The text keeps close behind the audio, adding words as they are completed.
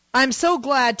I'm so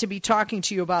glad to be talking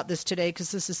to you about this today because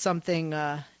this is something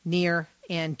near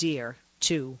and dear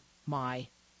to my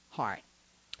heart.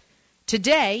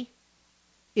 Today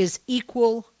is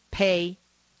Equal Pay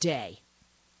Day.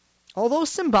 Although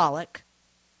symbolic,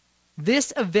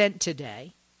 this event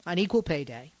today, on Equal Pay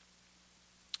Day,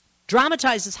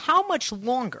 dramatizes how much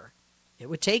longer it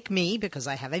would take me, because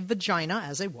I have a vagina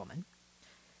as a woman,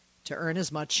 to earn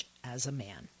as much as a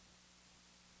man.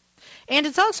 And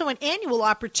it's also an annual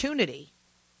opportunity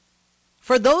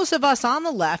for those of us on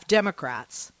the left,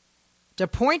 Democrats, to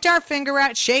point our finger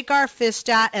at, shake our fist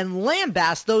at, and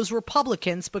lambaste those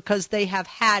Republicans because they have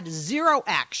had zero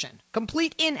action,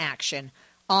 complete inaction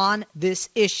on this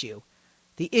issue,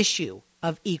 the issue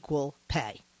of equal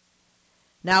pay.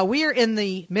 Now, we are in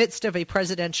the midst of a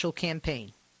presidential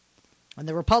campaign, and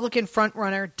the Republican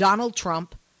frontrunner, Donald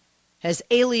Trump, has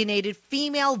alienated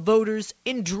female voters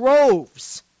in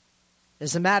droves.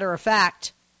 As a matter of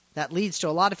fact, that leads to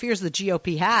a lot of fears the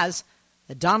GOP has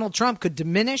that Donald Trump could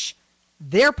diminish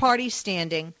their party's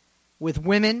standing with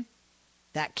women,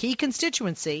 that key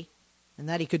constituency, and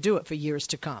that he could do it for years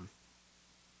to come.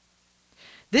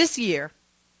 This year,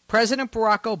 President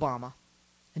Barack Obama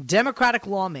and Democratic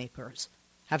lawmakers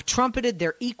have trumpeted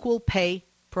their equal pay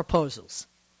proposals.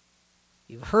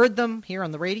 You've heard them here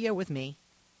on the radio with me.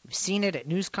 You've seen it at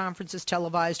news conferences,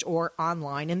 televised or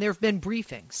online, and there have been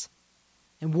briefings.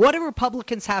 And what do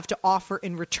Republicans have to offer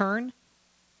in return?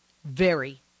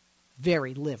 Very,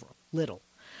 very little.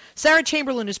 Sarah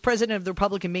Chamberlain is president of the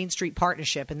Republican Main Street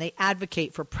Partnership, and they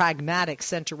advocate for pragmatic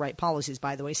center-right policies,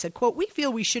 by the way, said, quote, "We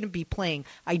feel we shouldn't be playing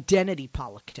identity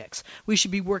politics. We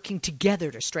should be working together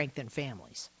to strengthen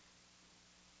families."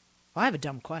 Well, I have a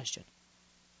dumb question.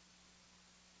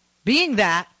 Being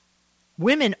that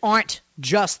women aren't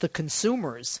just the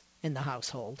consumers in the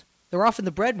household, they're often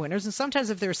the breadwinners, and sometimes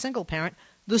if they're a single parent,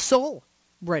 the sole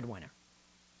breadwinner.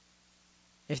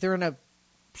 If they're in a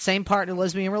same partner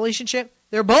lesbian relationship,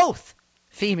 they're both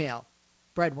female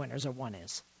breadwinners, or one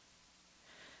is.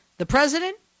 The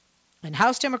president and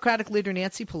House Democratic leader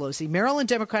Nancy Pelosi, Maryland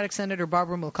Democratic Senator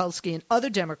Barbara Mikulski, and other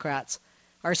Democrats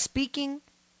are speaking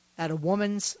at a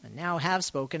woman's, and now have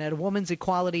spoken, at a woman's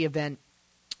equality event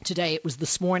today. It was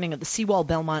this morning at the Seawall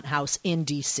Belmont House in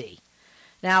D.C.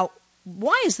 Now,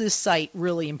 why is this site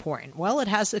really important? Well, it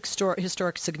has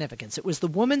historic significance. It was the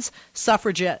women's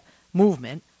suffragette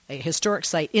movement, a historic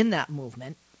site in that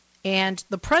movement, and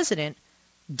the president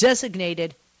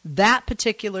designated that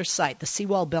particular site, the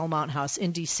Seawall Belmont House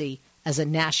in D.C., as a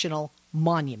national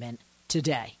monument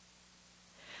today.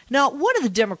 Now, what do the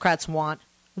Democrats want?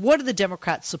 What do the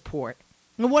Democrats support?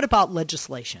 And what about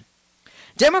legislation?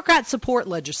 Democrats support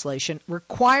legislation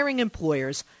requiring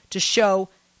employers to show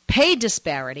pay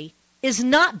disparity is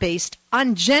not based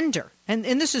on gender. And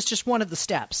this is just one of the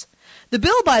steps. The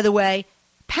bill, by the way,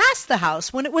 passed the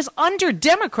House when it was under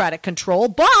Democratic control,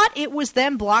 but it was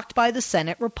then blocked by the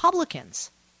Senate Republicans.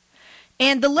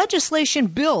 And the legislation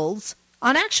builds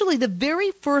on actually the very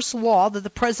first law that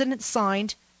the president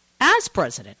signed as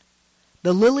president,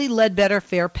 the Lilly Ledbetter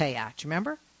Fair Pay Act.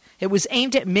 Remember? It was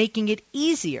aimed at making it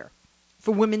easier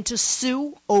for women to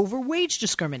sue over wage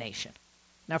discrimination.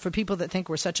 Now, for people that think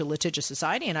we're such a litigious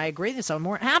society, and I agree, so I'm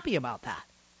more happy about that.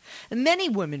 And many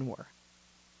women were,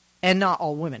 and not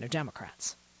all women are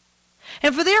Democrats.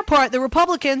 And for their part, the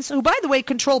Republicans, who, by the way,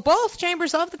 control both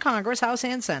chambers of the Congress, House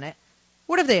and Senate,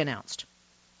 what have they announced?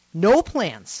 No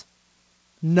plans.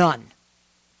 None.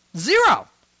 Zero.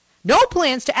 No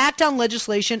plans to act on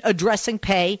legislation addressing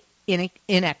pay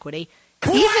inequity,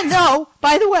 even though,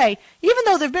 by the way, even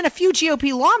though there have been a few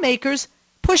GOP lawmakers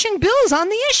pushing bills on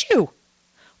the issue.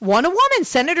 One, a woman,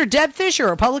 Senator Deb Fischer, a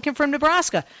Republican from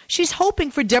Nebraska. She's hoping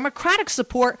for Democratic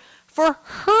support for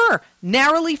her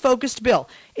narrowly focused bill.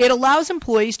 It allows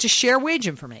employees to share wage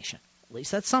information. At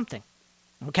least that's something.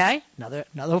 Okay?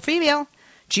 Another female.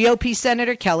 GOP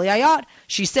Senator Kelly Ayotte.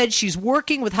 She said she's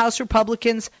working with House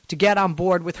Republicans to get on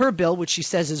board with her bill, which she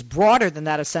says is broader than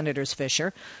that of Senators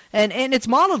Fischer. And it's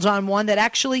modeled on one that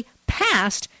actually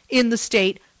passed in the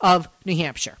state of New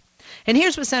Hampshire. And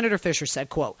here's what Senator Fischer said,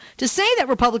 quote, "To say that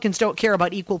Republicans don't care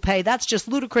about equal pay, that's just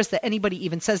ludicrous that anybody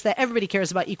even says that. Everybody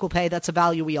cares about equal pay. That's a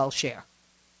value we all share."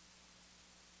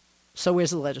 So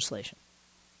where's the legislation?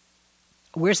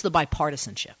 Where's the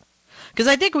bipartisanship? Because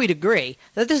I think we'd agree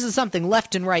that this is something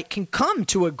left and right can come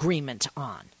to agreement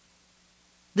on.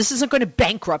 This isn't going to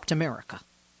bankrupt America.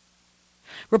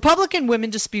 Republican women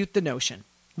dispute the notion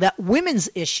that women's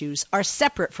issues are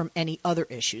separate from any other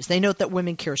issues. They note that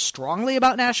women care strongly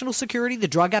about national security, the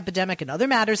drug epidemic, and other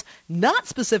matters not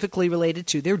specifically related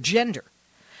to their gender.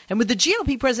 And with the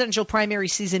GOP presidential primary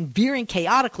season veering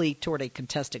chaotically toward a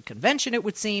contested convention, it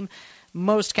would seem,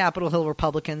 most Capitol Hill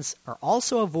Republicans are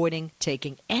also avoiding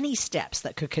taking any steps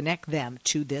that could connect them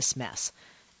to this mess.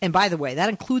 And by the way, that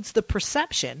includes the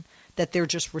perception that they're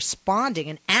just responding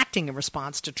and acting in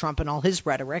response to Trump and all his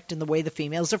rhetoric and the way the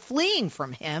females are fleeing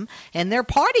from him and their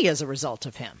party as a result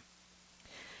of him.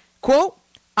 Quote,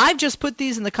 I've just put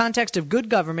these in the context of good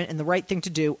government and the right thing to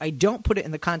do. I don't put it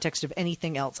in the context of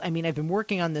anything else. I mean, I've been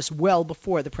working on this well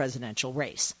before the presidential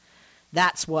race.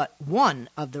 That's what one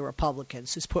of the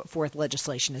Republicans who's put forth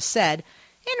legislation has said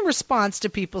in response to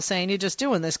people saying you're just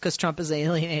doing this because Trump is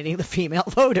alienating the female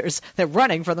voters that are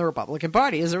running from the Republican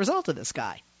Party as a result of this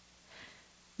guy.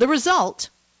 The result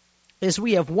is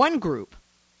we have one group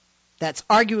that's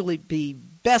arguably the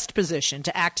best positioned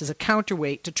to act as a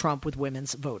counterweight to Trump with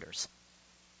women's voters.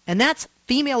 And that's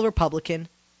female Republican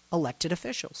elected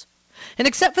officials. And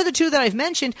except for the two that I've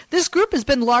mentioned, this group has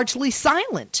been largely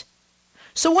silent.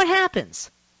 So what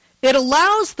happens? It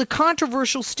allows the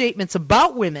controversial statements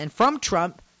about women from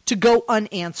Trump to go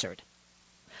unanswered.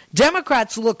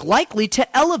 Democrats look likely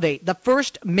to elevate the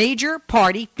first major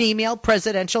party female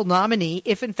presidential nominee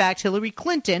if, in fact, Hillary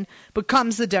Clinton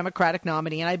becomes the Democratic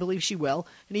nominee, and I believe she will,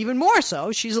 and even more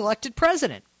so, she's elected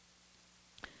president.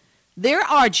 There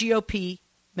are GOP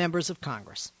members of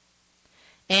Congress,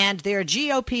 and there are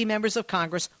GOP members of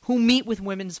Congress who meet with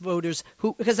women's voters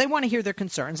because they want to hear their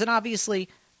concerns, and obviously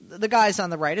the guys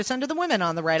on the right are sending the women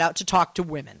on the right out to talk to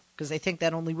women because they think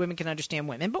that only women can understand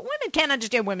women. But women can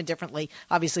understand women differently,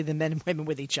 obviously, than men and women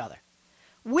with each other.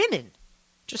 Women,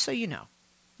 just so you know,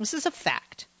 this is a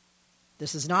fact.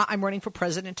 This is not I'm running for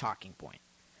president talking point.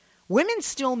 Women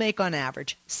still make on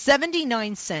average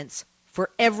 79 cents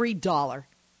for every dollar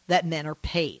that men are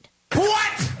paid.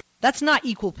 What? That's not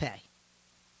equal pay.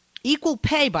 Equal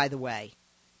pay, by the way,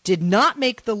 did not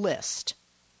make the list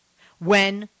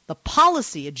when the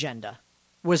policy agenda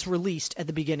was released at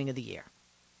the beginning of the year.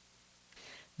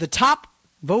 The top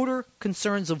voter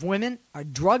concerns of women are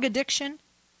drug addiction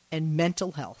and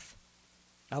mental health.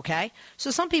 Okay?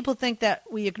 So some people think that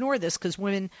we ignore this because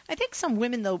women, I think some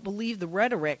women, though, believe the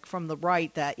rhetoric from the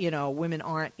right that, women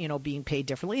aren't, being paid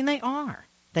differently. And they are.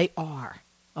 They are.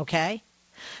 Okay?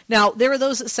 Now, there are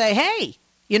those that say, hey,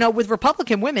 with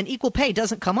Republican women, equal pay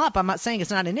doesn't come up. I'm not saying it's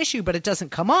not an issue, but it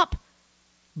doesn't come up.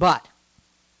 But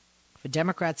for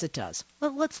Democrats, it does.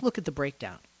 Well, let's look at the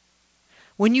breakdown.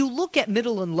 When you look at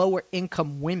middle and lower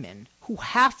income women who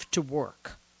have to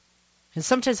work, and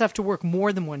sometimes have to work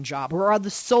more than one job, or are the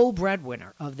sole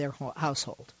breadwinner of their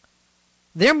household,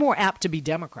 they're more apt to be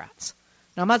Democrats.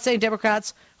 Now, I'm not saying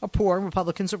Democrats are poor and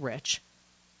Republicans are rich,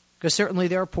 because certainly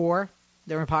there are poor,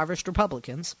 there are impoverished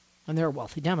Republicans, and there are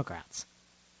wealthy Democrats.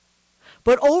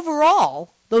 But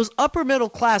overall, those upper middle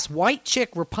class white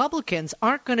chick Republicans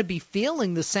aren't going to be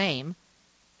feeling the same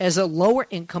as a lower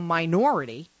income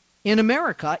minority in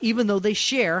America, even though they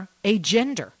share a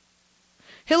gender.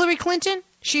 Hillary Clinton,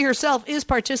 she herself is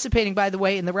participating, by the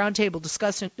way, in the roundtable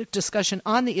discussion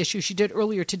on the issue she did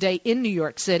earlier today in New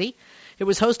York City. It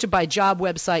was hosted by job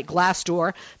website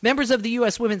Glassdoor. Members of the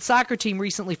U.S. women's soccer team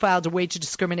recently filed a wage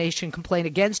discrimination complaint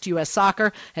against U.S.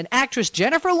 soccer, and actress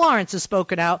Jennifer Lawrence has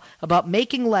spoken out about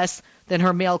making less than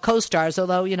her male co-stars,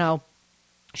 although,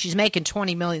 she's making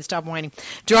 $20 million, stop whining,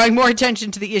 drawing more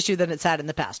attention to the issue than it's had in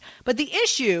the past. But the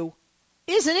issue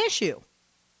is an issue.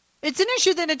 It's an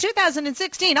issue that in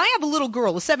 2016, I have a little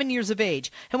girl of 7 years of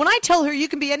age, and when I tell her you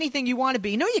can be anything you want to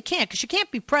be, no, you can't, because you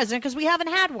can't be president because we haven't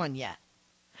had one yet.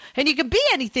 And you can be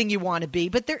anything you want to be,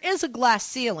 but there is a glass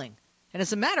ceiling. And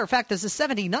as a matter of fact, there's a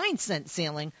 79-cent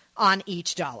ceiling on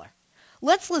each dollar.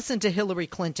 Let's listen to Hillary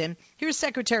Clinton. Here's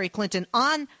Secretary Clinton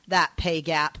on that pay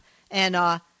gap. And,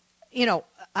 and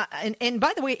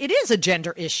by the way, it is a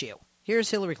gender issue. Here's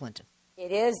Hillary Clinton.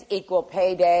 It is Equal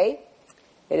Pay Day.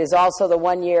 It is also the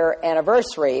one-year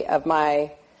anniversary of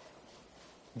my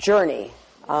journey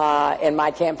in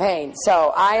my campaign.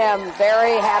 So I am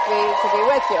very happy to be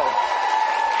with you.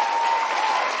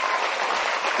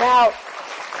 Now,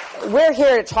 we're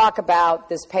here to talk about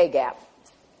this pay gap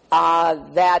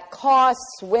that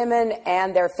costs women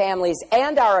and their families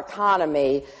and our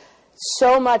economy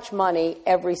so much money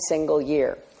every single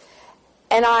year.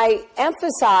 And I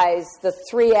emphasize the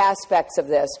three aspects of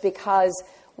this because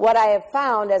what I have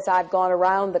found as I've gone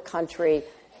around the country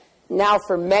now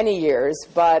for many years,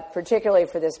 but particularly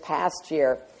for this past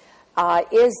year,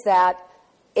 is that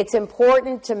it's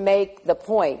important to make the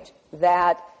point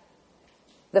that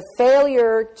the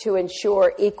failure to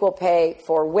ensure equal pay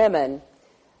for women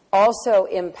also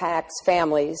impacts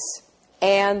families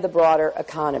and the broader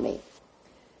economy.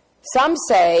 Some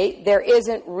say there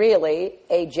isn't really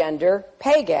a gender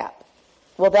pay gap.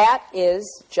 Well, that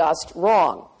is just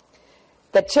wrong.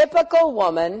 The typical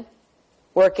woman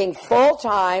working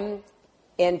full-time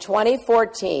in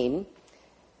 2014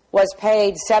 was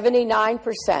paid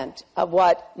 79% of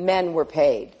what men were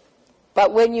paid.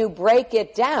 But when you break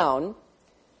it down,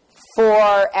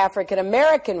 for African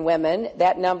American women,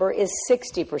 that number is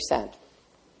 60%.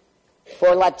 For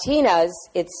Latinas,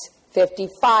 it's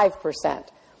 55%.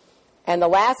 And the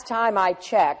last time I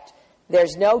checked,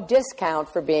 there's no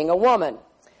discount for being a woman.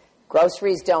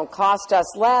 Groceries don't cost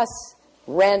us less.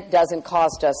 Rent doesn't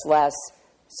cost us less.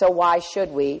 So why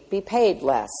should we be paid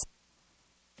less?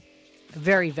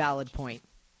 Very valid point.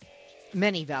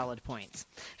 Many valid points.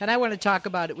 And I want to talk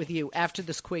about it with you after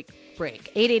this quick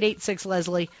break.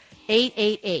 888-6-LESLIE,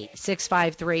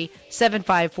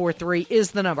 888-653-7543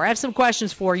 is the number. I have some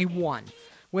questions for you. One,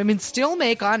 women still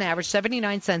make on average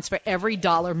 79 cents for every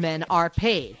dollar men are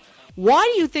paid. Why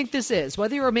do you think this is?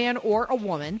 Whether you're a man or a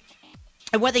woman,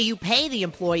 and whether you pay the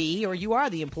employee or you are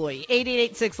the employee.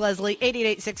 888-6-LESLIE,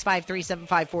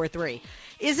 888-653-7543.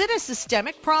 Is it a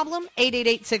systemic problem?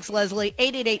 888-6-LESLIE,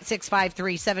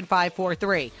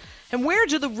 888-653-7543. And where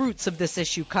do the roots of this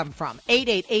issue come from?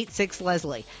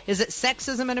 888-6-LESLIE. Is it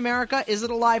sexism in America? Is it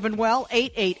alive and well?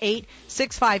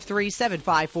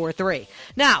 888-653-7543.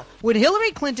 Now, would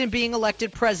Hillary Clinton being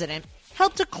elected president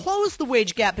help to close the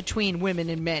wage gap between women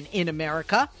and men in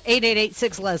America?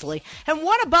 888-6-LESLIE. And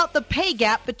what about the pay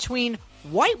gap between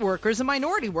white workers and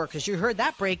minority workers? You heard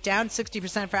that breakdown,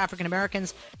 60% for African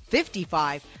Americans,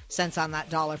 55 cents on that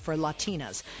dollar for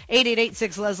Latinas.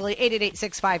 888-6-LESLIE,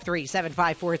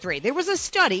 888-653-7543. There was a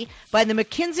study by the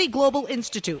McKinsey Global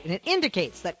Institute, and it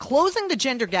indicates that closing the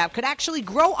gender gap could actually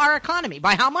grow our economy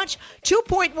by how much?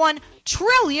 $2.1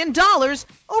 trillion over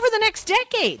the next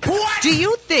decade. What? Do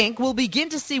you think we'll begin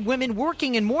to see women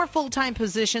working in more full-time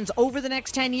positions over the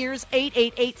next 10 years?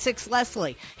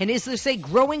 888-6-LESLIE. And is this a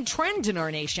growing trend in our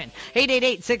nation?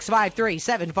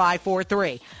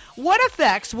 888-653-7543. What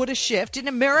effects would a shift in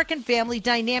American family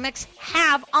dynamics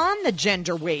have on the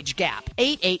gender wage gap?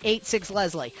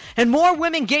 888-6-LESLIE. And more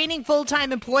women gaining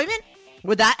full-time employment?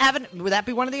 Would that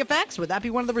be one of the effects? Would that be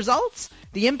one of the results?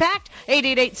 The impact?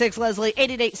 888-6-LESLIE,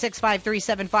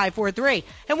 888-653-7543.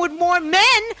 And would more men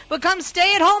become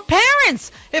stay-at-home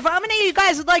parents? How many of you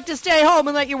guys would like to stay home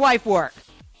and let your wife work?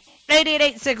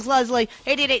 888-6-LESLIE,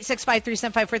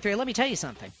 888-653-7543. Let me tell you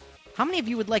something. How many of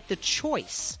you would like the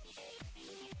choice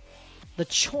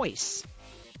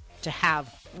to have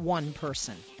one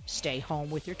person stay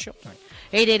home with your children?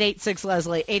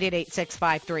 888-6-LESLIE,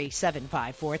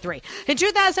 888-653-7543. In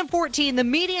 2014, the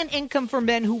median income for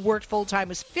men who worked full-time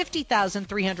was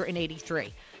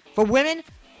 $50,383. For women,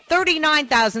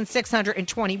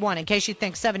 $39,621. In case you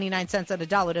think 79 cents on a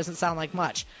dollar doesn't sound like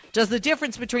much. Does the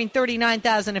difference between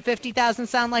 $39,000 and $50,000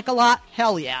 sound like a lot?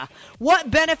 Hell yeah.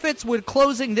 What benefits would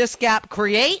closing this gap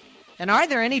create? And are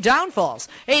there any downfalls?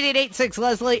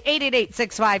 888-6-LESLIE,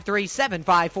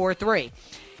 888-653-7543.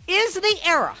 Is the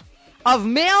era of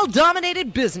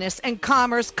male-dominated business and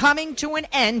commerce coming to an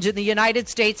end in the United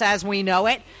States as we know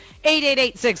it?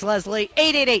 888-6-LESLIE,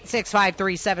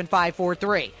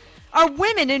 888-653-7543. Are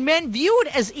women and men viewed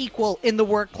as equal in the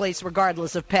workplace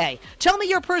regardless of pay? Tell me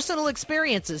your personal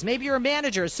experiences. Maybe you're a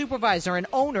manager, a supervisor, an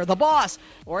owner, the boss,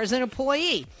 or as an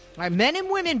employee. Are men and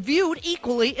women viewed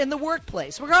equally in the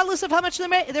workplace regardless of how much they're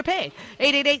paid?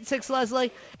 888-6-LESLIE,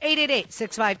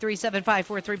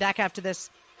 888-653-7543. Back after this.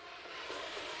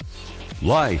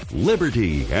 Life,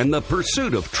 liberty, and the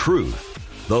pursuit of truth.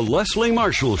 The Leslie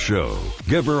Marshall Show.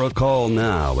 Give her a call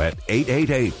now at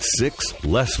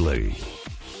 888-6-LESLIE.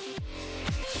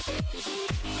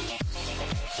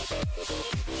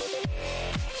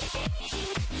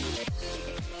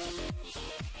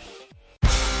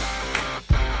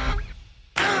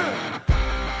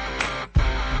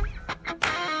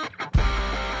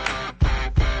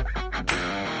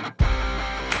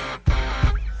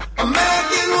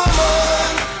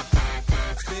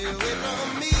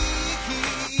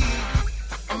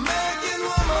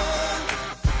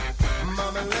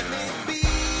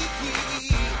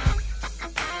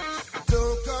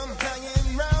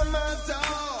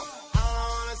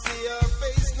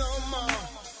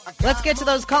 Let's get to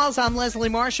those calls. I'm Leslie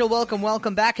Marshall.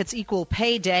 Welcome back. It's Equal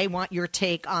Pay Day. Want your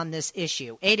take on this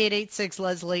issue.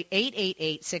 888-6-LESLIE,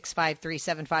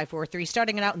 888-653-7543.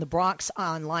 Starting it out in the Bronx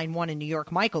on line 1 in New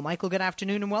York. Michael, good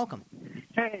afternoon and welcome.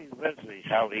 Hey, Leslie,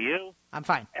 how are you? I'm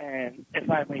fine. And if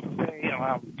I may say,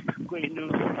 great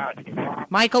news about Iran.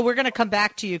 Michael, we're going to come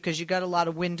back to you because you got a lot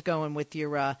of wind going with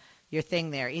your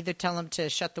thing there. Either tell him to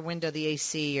shut the window, the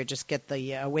AC, or just get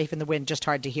the away from the wind. Just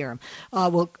hard to hear him.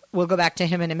 We'll go back to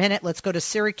him in a minute. Let's go to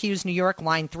Syracuse, New York,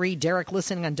 line 3. Derek,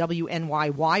 listening on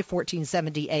WNYY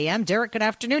 1470 AM. Derek, good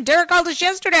afternoon. Derek called us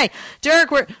yesterday. Derek,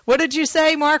 what did you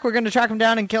say, Mark? We're going to track him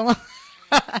down and kill him.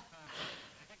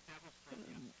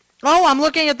 Oh, I'm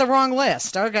looking at the wrong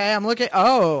list. Okay, I'm looking.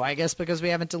 Oh, I guess because we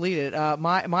haven't deleted.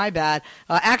 My bad.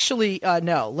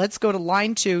 No. Let's go to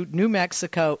line 2, New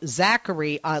Mexico.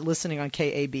 Zachary, listening on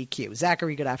KABQ.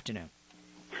 Zachary, good afternoon.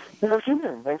 Good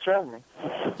afternoon. Thanks for having me.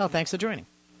 Oh, thanks for joining.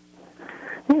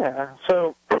 Yeah.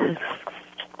 So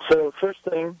first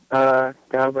thing,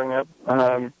 gotta bring up,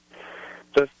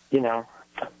 just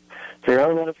for your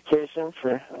own notification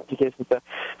for education stuff.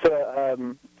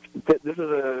 So this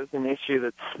is an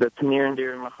issue that's near and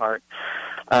dear to my heart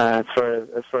as far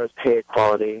as pay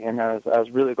equality, and I was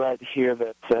really glad to hear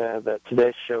that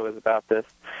today's show is about this.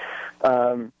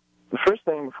 The first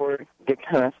thing before we get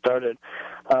kind of started,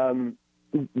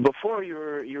 before you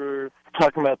were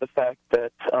talking about the fact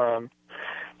that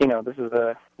this is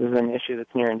an issue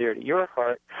that's near and dear to your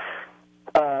heart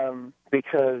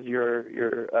because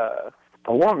you're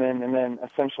a woman, and then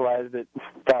essentialized it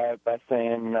by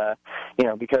saying,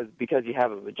 because you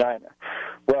have a vagina.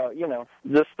 Well,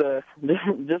 just as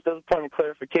a point of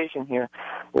clarification here,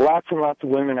 lots and lots of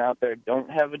women out there don't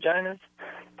have vaginas,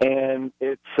 and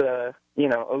it's a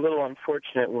little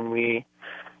unfortunate when we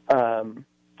when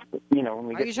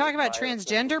we. Are you talking about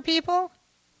transgender people?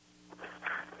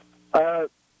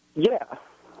 Yeah.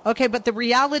 Okay, but the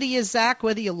reality is, Zach,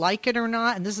 whether you like it or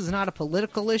not, and this is not a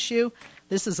political issue,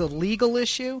 this is a legal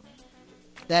issue,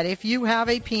 that if you have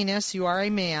a penis, you are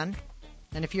a man,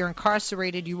 and if you're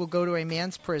incarcerated, you will go to a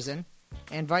man's prison,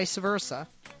 and vice versa,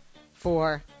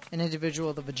 for an individual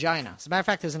with a vagina. As a matter of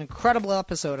fact, there's an incredible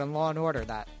episode on Law & Order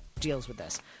that deals with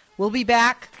this. We'll be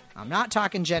back. I'm not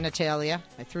talking genitalia.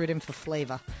 I threw it in for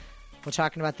flavor. We're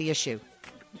talking about the issue.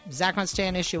 Zach wants to stay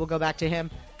on issue. We'll go back to him.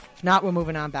 If not, we're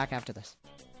moving on back after this.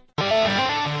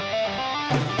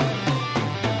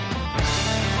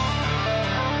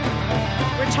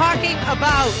 We're talking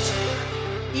about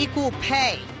equal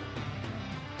pay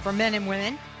for men and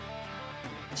women.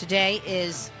 Today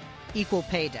is Equal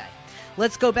Pay Day.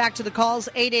 Let's go back to the calls.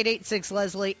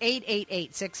 888-6-LESLIE,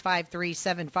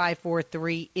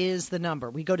 888-653-7543 is the number.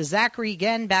 We go to Zachary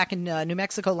again, back in New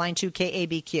Mexico, line 2,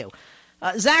 KABQ.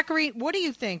 Zachary, what do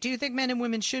you think? Do you think men and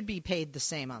women should be paid the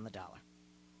same on the dollar?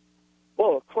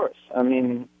 Well, of course. I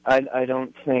mean, I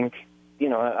don't think,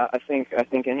 I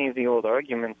think any of the old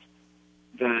arguments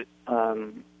that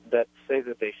say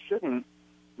that they shouldn't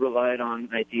relied on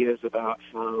ideas about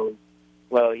how,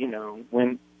 well,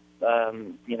 when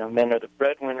men are the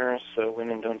breadwinners, so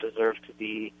women don't deserve to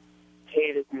be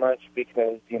paid as much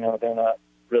because they're not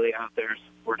really out there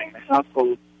supporting the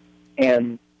household.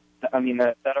 And I mean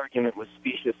that argument was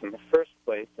specious in the first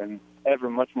place, and ever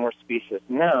much more specious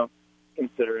now,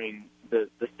 considering the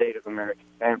state of American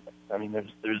families. I mean,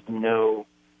 there is no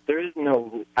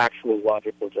actual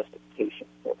logical justification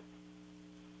for it.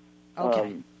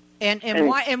 Okay.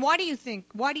 Why do you think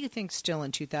still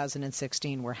in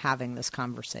 2016 we're having this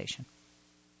conversation?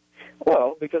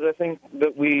 Well, because I think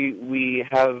that we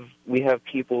have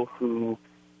people who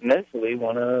mentally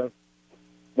want to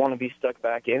be stuck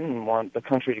back in and want the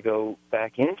country to go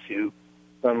back into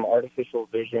some artificial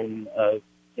vision of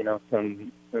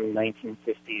some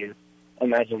 1950s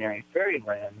imaginary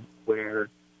fairyland where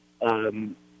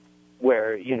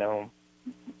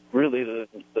really the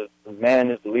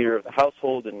man is the leader of the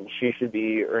household and he should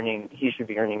be earning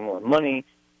more money,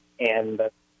 and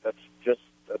that's just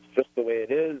the way it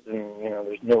is, and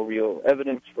there's no real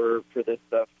evidence for this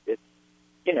stuff. It's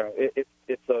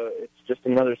it's just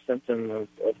another symptom of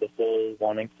the whole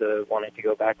wanting to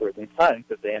go backwards in time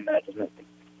because they imagine that things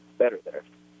are better there.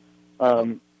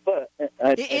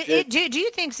 Do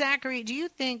you think, Zachary? Do you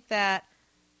think that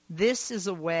this is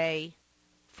a way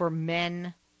for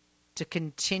men to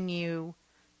continue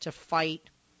to fight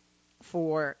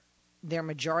for their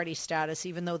majority status,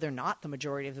 even though they're not the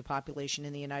majority of the population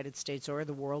in the United States or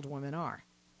the world? Women are.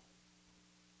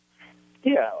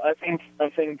 Yeah, I think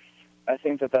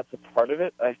that that's a part of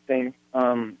it. I think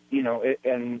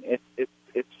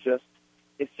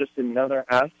it's just another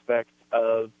aspect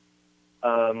of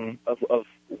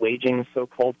waging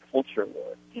so-called culture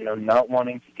war. Not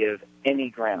wanting to give any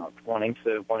ground, wanting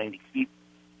to keep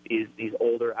these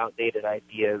older, outdated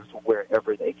ideas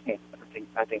wherever they can.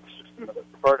 I think it's just another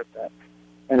part of that.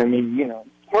 And I mean,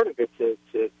 part of it to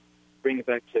bring it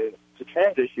back to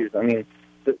trans issues. I mean,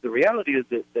 the reality is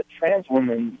that trans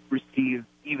women receive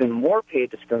even more pay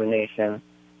discrimination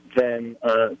than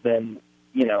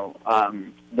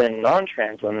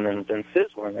non-trans women, than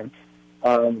cis women.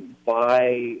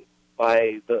 By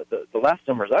the last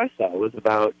numbers I saw was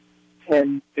about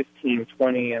 10, 15,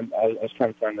 20, and I was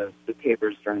trying to find the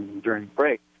papers during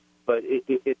break, but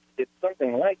it's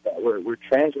something like that, where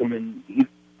trans women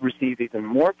receive even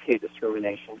more pay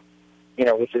discrimination,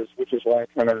 which is why I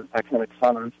kind of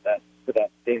commented to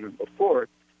that statement before,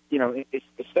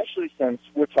 especially since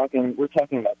we're talking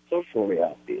about social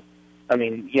realities. I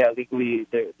mean, yeah, legally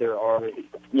there are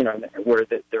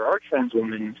there are trans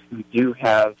women who do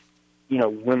have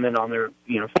women on their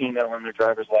female on their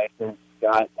driver's license,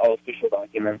 got all official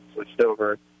documents switched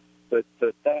over, but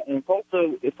that, and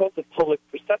it's also public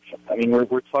perception. I mean,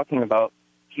 we're talking about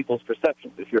people's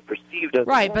perceptions. If you're perceived as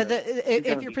right, a woman, but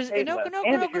if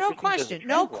you're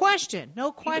no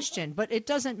question, but it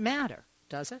doesn't matter,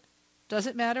 does it? Does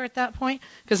it matter at that point?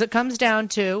 Because it comes down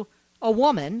to a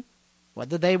woman,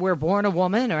 whether they were born a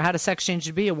woman or had a sex change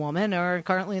to be a woman, or are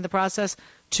currently in the process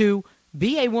to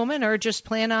be a woman, or just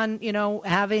plan on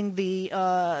having the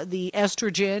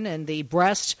estrogen and the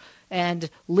breast and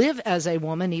live as a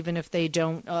woman, even if they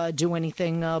don't do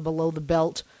anything below the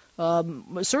belt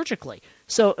surgically.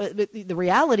 So the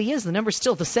reality is the number's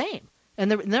still the same. And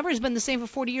the number has been the same for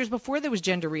 40 years before there was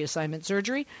gender reassignment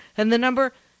surgery. And the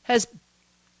number has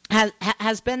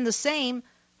been the same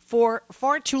for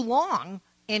far too long,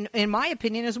 in my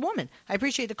opinion, as a woman. I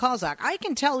appreciate the call, Zach. I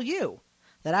can tell you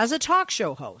that as a talk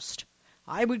show host,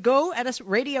 I would go at a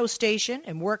radio station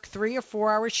and work 3 or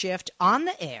 4 hour shift on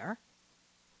the air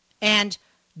and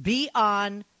be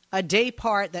on a day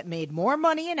part that made more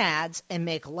money in ads and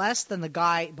make less than the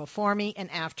guy before me and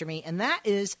after me. And that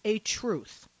is a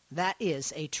truth. That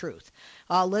is a truth.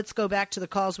 Let's go back to the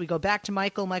calls. We go back to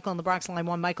Michael. Michael on the Bronx line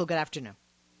 1. Michael, good afternoon.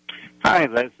 Hi,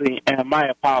 Leslie, and my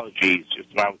apologies. Just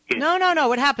when I was getting...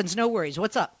 No, it happens. No worries.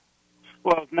 What's up?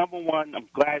 Well, number one, I'm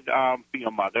glad for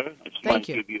your mother. I just want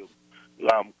to give you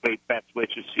great best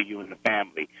wishes to you and the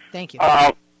family. Thank you.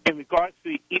 In regards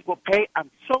to the equal pay, I'm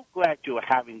so glad you're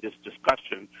having this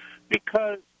discussion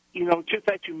because, just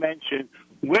as you mentioned,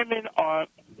 women are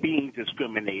being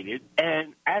discriminated,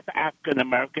 and as an African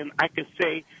American, I can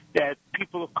say that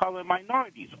people of color and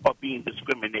minorities are being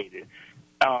discriminated.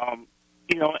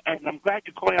 And I'm glad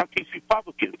you're calling out these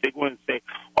Republicans. They want to say,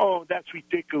 oh, that's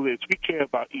ridiculous. We care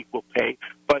about equal pay.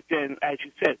 But then, as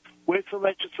you said, where's the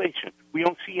legislation? We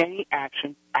don't see any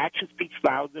action. Action speaks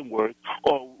louder than words.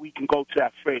 Or we can go to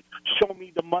that phrase, show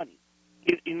me the money.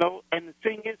 And the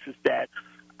thing is that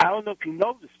I don't know if you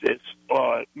noticed this,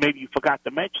 or maybe you forgot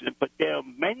to mention it, but there are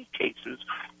many cases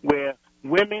where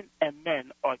women and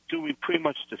men are doing pretty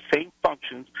much the same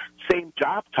functions, same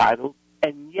job titles,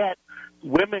 and yet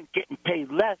women getting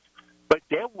paid less, but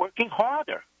they're working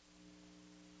harder.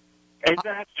 Is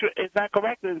that true? Is that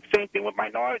correct? And the same thing with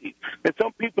minorities. There's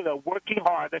some people that are working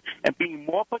harder and being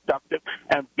more productive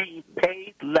and being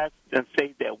paid less than,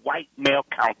 say, their white male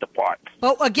counterparts.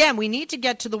 Well, again, we need to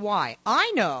get to the why.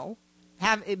 I know,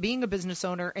 being a business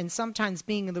owner and sometimes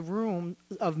being in the room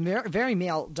of very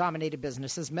male-dominated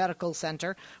businesses, medical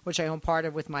center, which I own part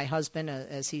of with my husband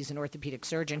as he's an orthopedic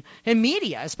surgeon, and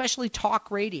media, especially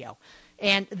talk radio.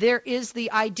 And there is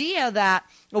the idea that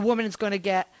a woman is going to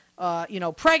get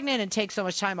pregnant and take so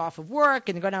much time off of work,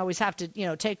 and they're going to always have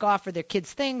to, take off for their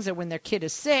kids' things or when their kid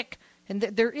is sick. And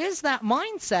there is that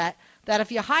mindset that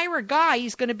if you hire a guy,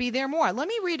 he's going to be there more. Let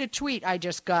me read a tweet I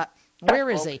just got.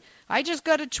 Where is he? I just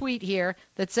got a tweet here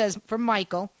that says, from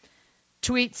Michael,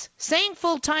 tweets, saying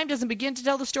full-time doesn't begin to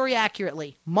tell the story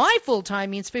accurately. My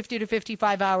full-time means 50 to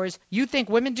 55 hours. You think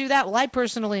women do that? Well, I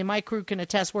personally and my crew can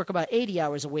attest work about 80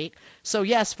 hours a week. So,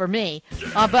 yes, for me.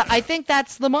 But I think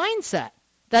that's the mindset,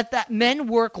 that men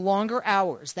work longer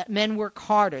hours, that men work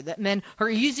harder, that men are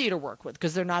easier to work with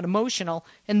because they're not emotional.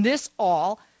 And this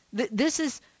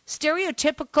is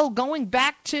stereotypical going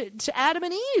back to Adam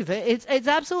and Eve. It's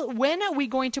absolute. When are we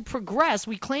going to progress?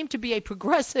 We claim to be a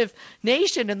progressive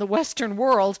nation in the Western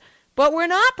world, but we're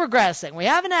not progressing. We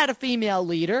haven't had a female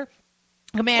leader,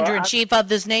 commander-in-chief of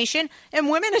this nation, and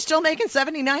women are still making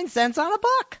 79 cents on a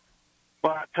buck.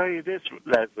 Well, I'll tell you this,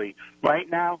 Leslie. Right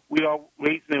now, we are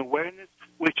raising awareness,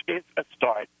 which is a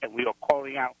start, and we are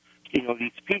calling out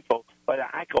these people. But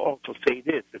I could also say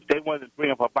this. If they want to bring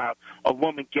up about a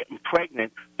woman getting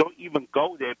pregnant, don't even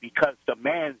go there because the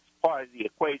man's part of the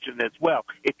equation as well.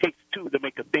 It takes two to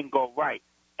make a thing go right.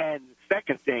 And the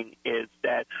second thing is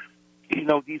that,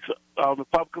 these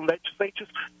Republican legislatures,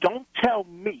 don't tell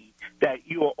me that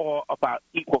you are all about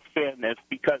equal fairness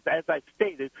because, as I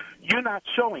stated, you're not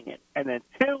showing it. And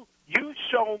until you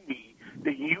show me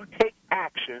that you take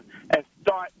action and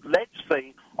start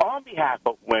legislating behalf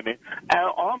of women and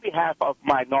on behalf of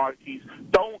minorities,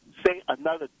 don't say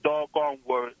another doggone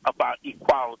word about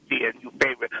equality and you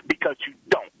favor it, because you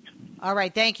don't. All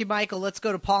right. Thank you, Michael. Let's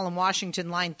go to Paul in Washington,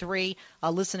 line 3,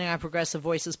 listening on Progressive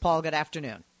Voices. Paul, good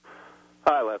afternoon.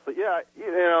 Hi, Leslie. Yeah,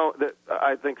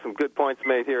 I think some good points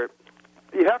made here.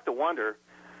 You have to wonder.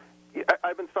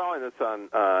 I've been following this on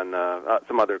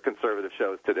some other conservative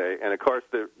shows today, and of course,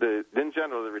 in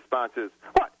general, the response is,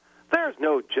 "What? There's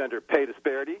no gender pay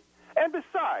disparity, and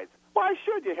besides, why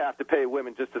should you have to pay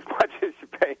women just as much as you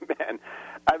pay men?"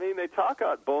 I mean, they talk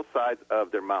out both sides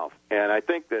of their mouth, and I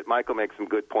think that Michael makes some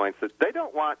good points that they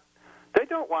don't want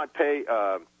pay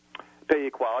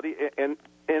equality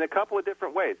in a couple of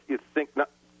different ways. You think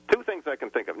two things I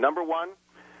can think of. Number one,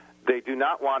 they do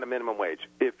not want a minimum wage.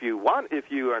 If you are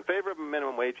in favor of a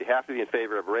minimum wage, you have to be in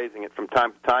favor of raising it from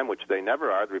time to time, which they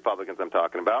never are, the Republicans I'm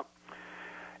talking about.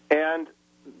 And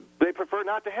they prefer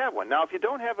not to have one. Now, if you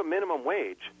don't have a minimum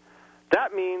wage,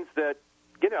 that means that,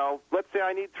 let's say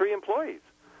I need 3 employees.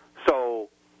 So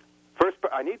first,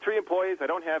 I need 3 employees. I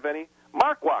don't have any.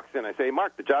 Mark walks in. I say,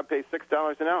 "Mark, the job pays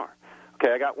 $6 an hour."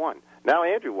 Okay, I got 1. Now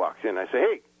Andrew walks in. I say,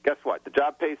 "Hey, guess what? The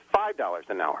job pays $5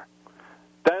 an hour."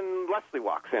 Then Leslie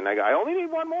walks in. I only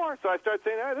need 1 more. So I start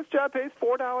saying, "This job pays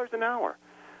 $4 an hour."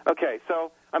 Okay,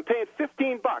 so I'm paying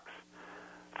 $15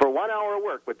 for 1 hour of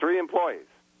work with 3 employees.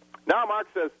 Now Mark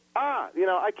says,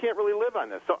 I can't really live on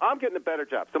this, so I'm getting a better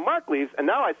job. So Mark leaves, and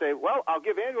now I say, well, I'll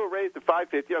give Andrew a raise to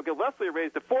 $5.50. I'll give Leslie a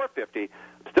raise to $4.50.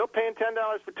 I'm still paying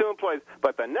 $10 for 2 employees,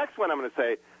 but the next one I'm going to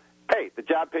say, hey, the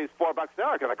job pays $4 an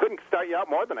hour because I couldn't start you out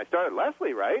more than I started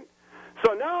Leslie, right?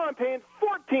 So now I'm paying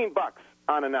 $14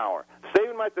 on an hour,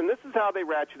 saving and this is how they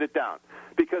ratchet it down,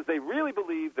 because they really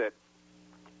believe that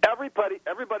everybody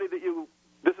that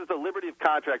this is the liberty of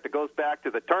contract that goes back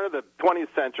to the turn of the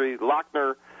 20th century, the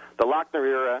Lochner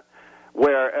era,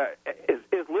 where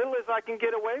as little as I can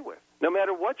get away with, no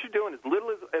matter what you're doing, as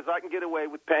little as I can get away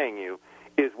with paying you,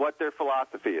 is what their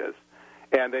philosophy is.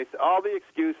 And all the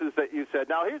excuses that you said.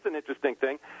 Now, here's an interesting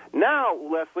thing. Now,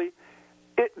 Leslie,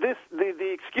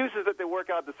 the excuses that they work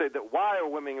out to say that why are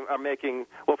women are making,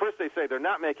 well, first they say they're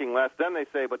not making less, then they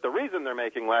say, but the reason they're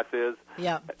making less is.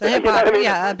 Yeah, the hypocrisy.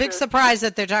 A big surprise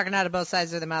that they're talking out of both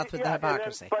sides of the mouth with the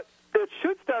hypocrisy. But it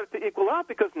should start to equal out,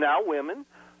 because now women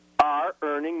are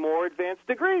earning more advanced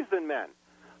degrees than men.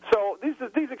 So these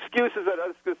excuses that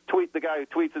the guy who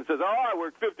tweets and says, I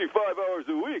work 55 hours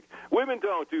a week. Women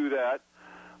don't do that.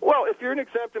 Well, if you're an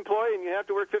exempt employee and you have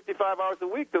to work 55 hours a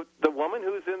week, the woman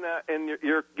who's in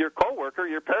your coworker,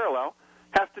 your parallel,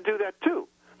 has to do that too.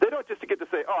 They don't just get to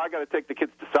say, I got to take the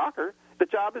kids to soccer. The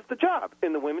job is the job,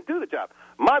 and the women do the job.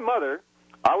 My mother,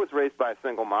 I was raised by a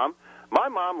single mom. My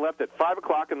mom left at 5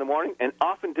 o'clock in the morning and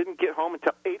often didn't get home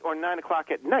until 8 or 9 o'clock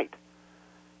at night.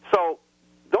 So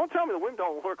don't tell me the women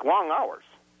don't work long hours.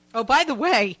 Oh, by the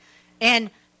way, and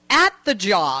at the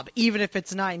job, even if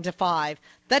it's 9 to 5,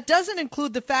 that doesn't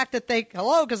include the fact that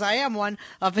because I am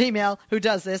a female who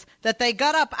does this, that they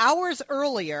got up hours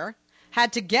earlier,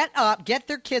 had to get up, get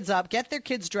their kids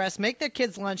dressed, make their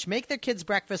kids lunch, make their kids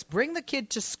breakfast, bring the kid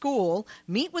to school,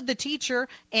 meet with the teacher,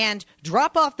 and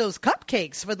drop off those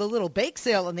cupcakes for the little bake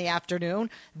sale in the afternoon,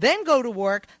 then go to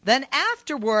work, then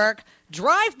after work,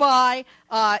 drive by,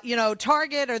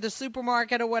 Target or the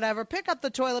supermarket or whatever, pick up the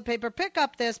toilet paper, pick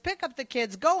up this, pick up the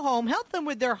kids, go home, help them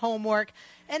with their homework,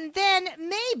 and then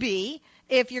maybe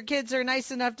if your kids are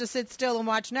nice enough to sit still and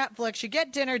watch Netflix, you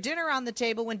get dinner on the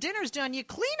table. When dinner's done, you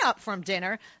clean up from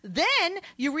dinner. Then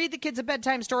you read the kids a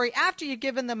bedtime story after you've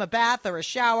given them a bath or a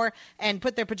shower and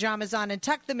put their pajamas on and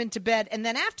tuck them into bed. And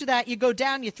then after that, you go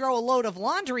down, you throw a load of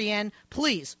laundry in.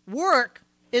 Please, work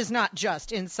is not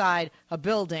just inside a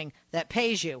building that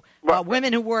pays you.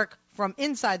 Women who work from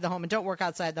inside the home and don't work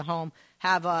outside the home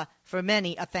have, for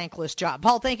many, a thankless job.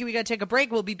 Paul, thank you. We got to take a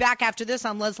break. We'll be back after this.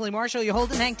 I'm Leslie Marshall. You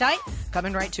hold and hang tight.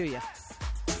 Coming right to you.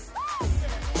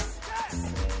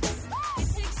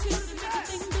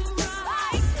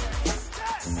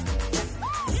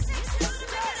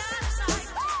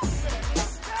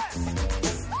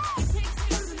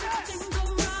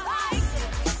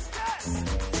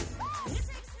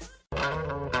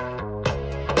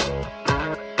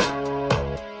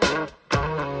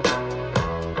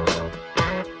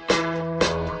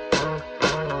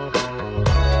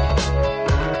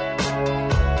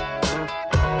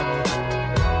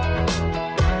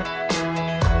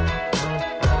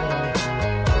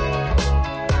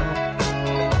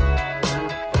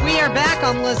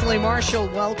 Leslie Marshall.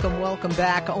 Welcome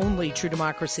back. Only True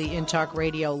Democracy in Talk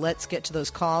Radio. Let's get to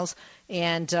those calls.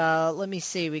 And let me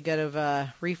see. We got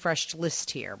a refreshed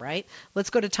list here, right? Let's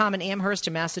go to Tom in Amherst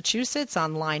in Massachusetts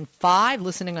on line 5,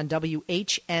 listening on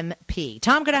WHMP.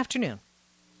 Tom, good afternoon.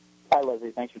 Hi,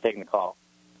 Leslie. Thanks for taking the call.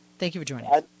 Thank you for joining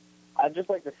us. I'd just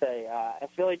like to say I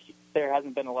feel like there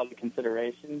hasn't been a lot of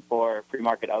consideration for free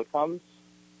market outcomes,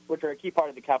 which are a key part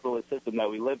of the capitalist system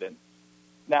that we live in.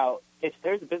 Now, if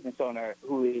there's a business owner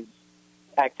who is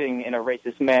acting in a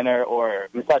racist manner or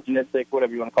misogynistic,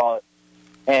 whatever you want to call it,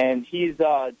 and he's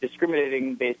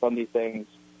discriminating based on these things,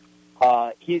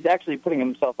 he's actually putting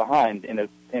himself behind in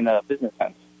a business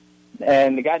sense.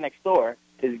 And the guy next door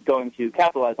is going to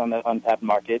capitalize on that untapped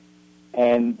market,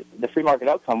 and the free market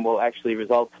outcome will actually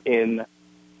result in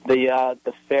the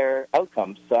fair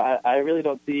outcomes. So I really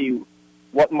don't see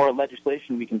what more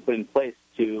legislation we can put in place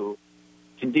to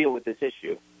deal with this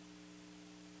issue.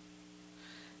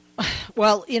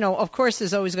 Well, of course,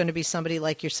 there's always going to be somebody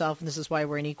like yourself, and this is why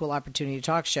we're an equal opportunity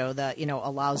talk show that,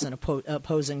 allows an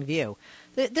opposing view.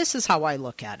 This is how I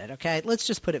look at it, okay? Let's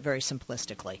just put it very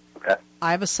simplistically. Okay.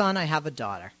 I have a son, I have a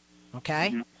daughter, okay?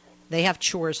 Mm-hmm. They have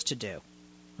chores to do,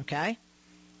 okay?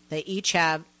 They each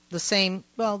have the same,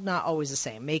 well, not always the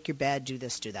same. Make your bed, do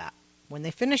this, do that. When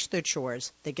they finish their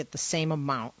chores, they get the same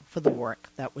amount for the work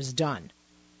that was done.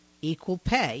 Equal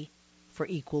pay for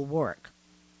equal work.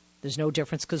 There's no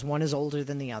difference because one is older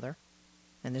than the other,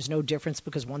 and there's no difference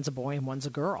because one's a boy and one's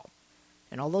a girl.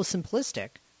 And although simplistic,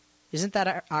 isn't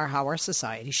that how our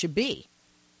society should be?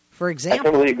 For example,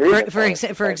 I totally agree.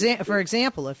 For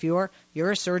example, if you're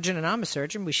a surgeon and I'm a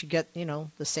surgeon, we should get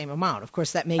the same amount. Of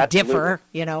course, that may differ.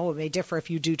 It may differ if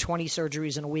you do 20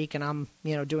 surgeries in a week and I'm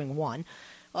doing one.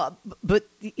 But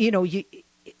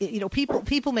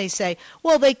people may say,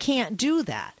 well, they can't do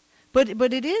that.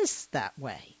 But it is that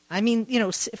way. I mean,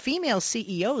 female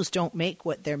CEOs don't make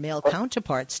what their male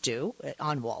counterparts do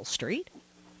on Wall Street,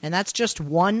 and that's just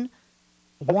one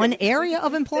area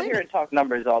of employment. Sit here and talk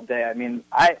numbers all day. I mean,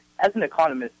 as an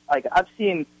economist, I've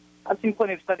seen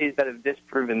plenty of studies that have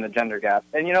disproven the gender gap.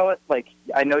 And you know what?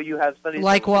 I know you have studies.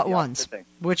 Like what ones?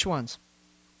 Which ones?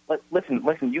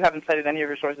 Listen. You haven't cited any of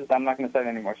your sources. I'm not going to cite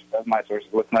any more of my sources.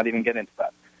 Let's not even get into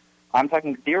that. I'm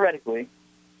talking theoretically.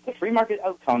 The free market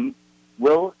outcome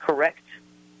will correct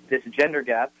this gender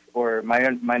gap or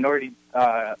minority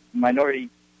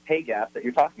pay gap that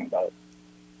you're talking about.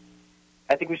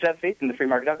 I think we should have faith in the free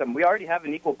market outcome. We already have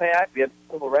an Equal Pay Act. We have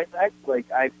the Civil Rights Act.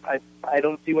 I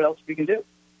don't see what else we can do.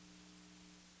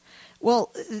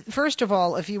 Well, first of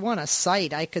all, if you want to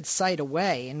cite, I could cite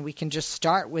away, and we can just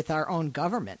start with our own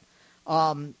government.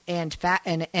 And it's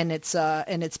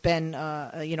been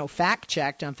fact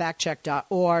checked on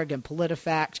factcheck.org and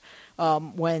PolitiFact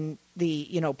when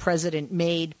the president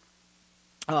made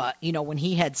when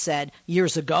he had said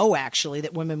years ago actually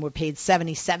that women were paid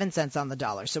 77 cents on the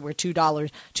dollar, so we're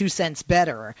 $2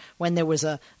 better, or when there was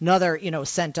another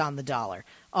cent on the dollar.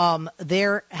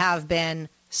 There have been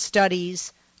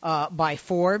studies by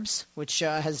Forbes, which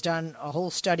has done a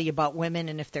whole study about women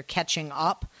and if they're catching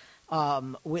up.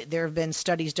 There have been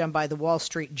studies done by the Wall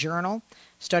Street Journal,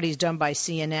 studies done by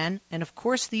CNN, and, of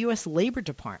course, the U.S. Labor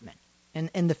Department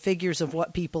and the figures of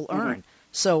what people earn.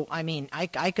 So, I mean,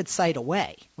 I could cite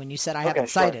away when you said I haven't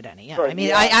cited any. Yeah. Sure. I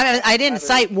mean, I didn't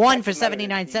cite one for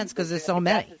 79 cents because there's so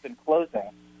many. The gap has been closing,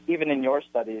 even in your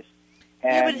studies.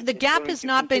 Yeah, but the gap has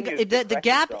not been. The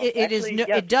gap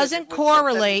it doesn't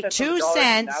correlate. 2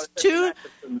 cents,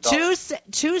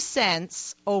 2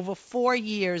 cents over 4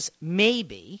 years,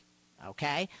 maybe.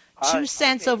 Okay, 2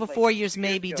 cents over 4 years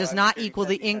maybe does not equal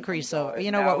the increase over.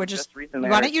 You know what? We're just.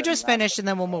 Why don't you just finish and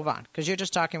then we'll move on because you're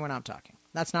just talking when I'm talking.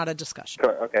 That's not a discussion.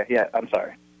 Sure. Okay. Yeah. I'm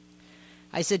sorry.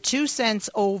 I said 2 cents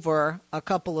over a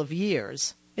couple of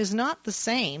years is not the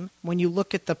same when you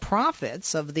look at the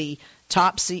profits of the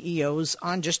top CEOs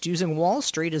on just using Wall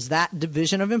Street as that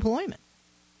division of employment.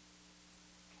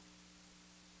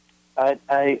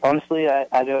 I honestly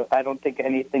don't think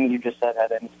anything you just said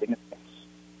had any significance.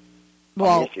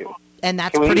 Well, and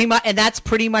that's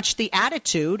pretty much the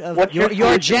attitude of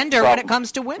your gender when it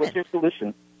comes to women. What's your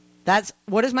solution?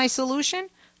 What is my solution?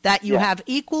 That you have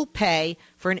equal pay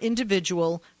for an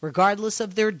individual, regardless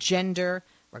of their gender,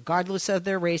 regardless of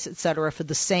their race, etc., for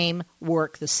the same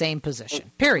work, the same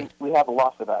position. Period. We have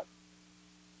lots of that.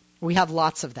 We have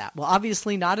lots of that. Well,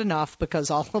 obviously not enough because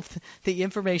all of the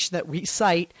information that we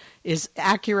cite is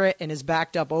accurate and is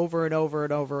backed up over and over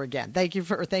and over again. Thank you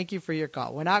for your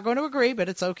call. We're not going to agree, but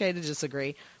it's okay to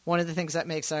disagree. One of the things that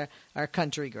makes our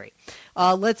country great.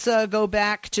 Let's go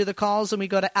back to the calls, and we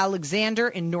go to Alexander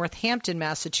in Northampton,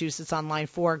 Massachusetts on line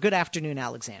 4. Good afternoon,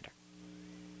 Alexander.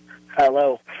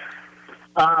 Hello.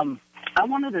 I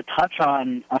wanted to touch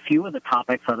on a few of the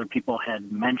topics other people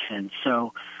had mentioned.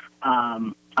 So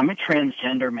I'm a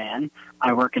transgender man.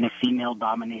 I work in a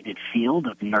female-dominated field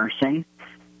of nursing.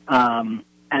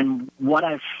 And what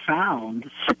I've found,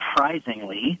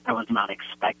 surprisingly, I was not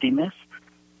expecting this,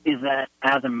 is that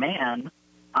as a man,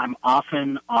 I'm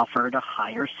often offered a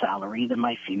higher salary than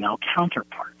my female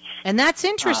counterparts. And that's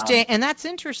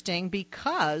interesting.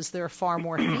 Because there are far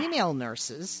more female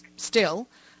nurses still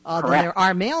than there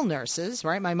are male nurses,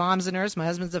 right? My mom's a nurse, my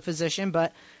husband's a physician,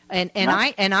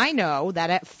 I know that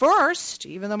at first,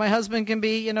 even though my husband can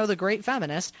be, the great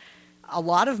feminist, a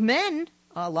lot of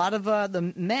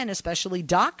the men, especially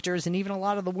doctors, and even a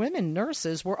lot of the women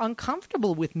nurses, were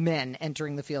uncomfortable with men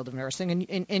entering the field of nursing,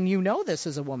 and you know this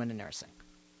as a woman in nursing.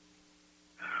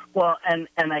 Well, and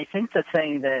I think the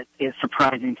thing that is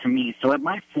surprising to me, so at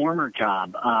my former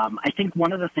job, I think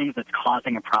one of the things that's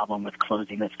causing a problem with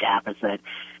closing this gap is that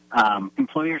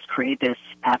employers create this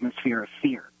atmosphere of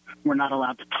fear. We're not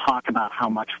allowed to talk about how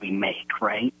much we make,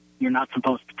 right? You're not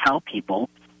supposed to tell people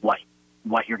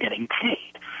what you're getting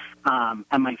paid.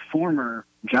 At my former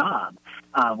job,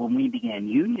 when we began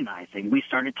unionizing, we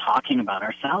started talking about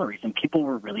our salaries, and people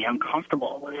were really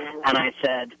uncomfortable. And I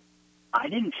said, I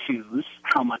didn't choose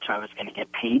how much I was going to get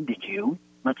paid, did you?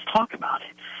 Let's talk about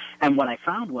it. And what I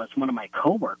found was one of my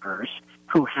coworkers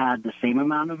who had the same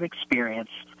amount of experience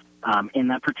in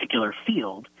that particular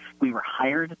field, we were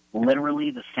hired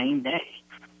literally the same day.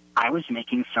 I was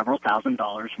making several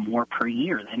 $1,000s more per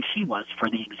year than she was for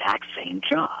the exact same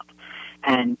job.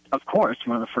 And, of course,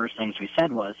 one of the first things we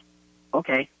said was,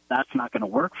 okay, that's not going to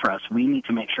work for us. We need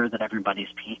to make sure that everybody's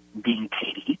being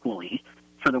paid equally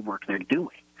for the work they're doing.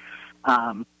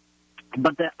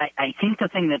 But I think the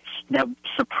thing that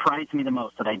surprised me the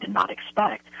most that I did not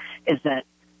expect is that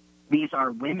these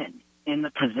are women in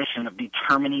the position of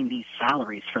determining these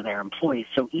salaries for their employees.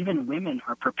 So even women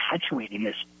are perpetuating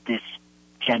this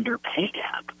gender pay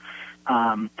gap.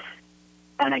 And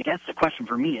I guess the question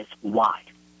for me is why?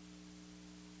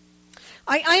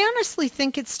 I honestly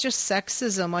think it's just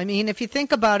sexism. I mean, if you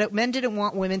think about it, men didn't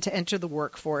want women to enter the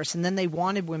workforce, and then they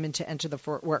wanted women to enter the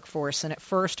workforce, and at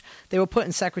first they were put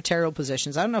in secretarial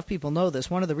positions. I don't know if people know this.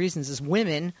 One of the reasons is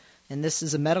women, and this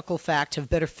is a medical fact, have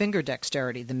better finger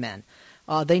dexterity than men.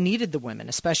 They needed the women,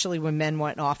 especially when men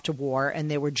went off to war, and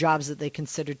there were jobs that they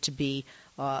considered to be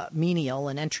menial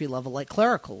and entry-level, like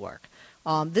clerical work.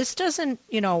 This doesn't,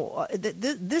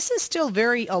 this is still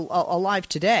very alive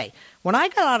today. When I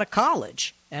got out of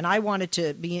college and I wanted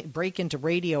to break into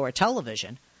radio or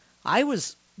television, I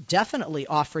was definitely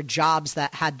offered jobs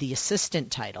that had the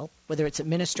assistant title, whether it's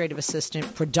administrative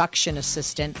assistant, production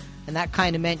assistant, and that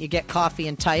kind of meant you get coffee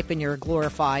and type and you're a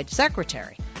glorified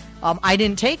secretary. I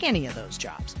didn't take any of those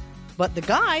jobs. But the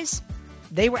guys,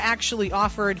 they were actually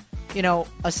offered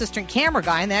assistant camera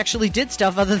guy, and they actually did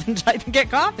stuff other than type and get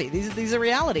coffee. These are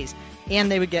realities. And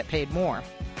they would get paid more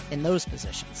in those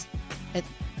positions.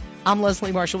 I'm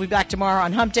Leslie Marshall. We'll be back tomorrow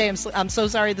on Hump Day. I'm so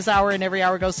sorry this hour and every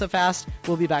hour goes so fast.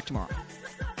 We'll be back tomorrow.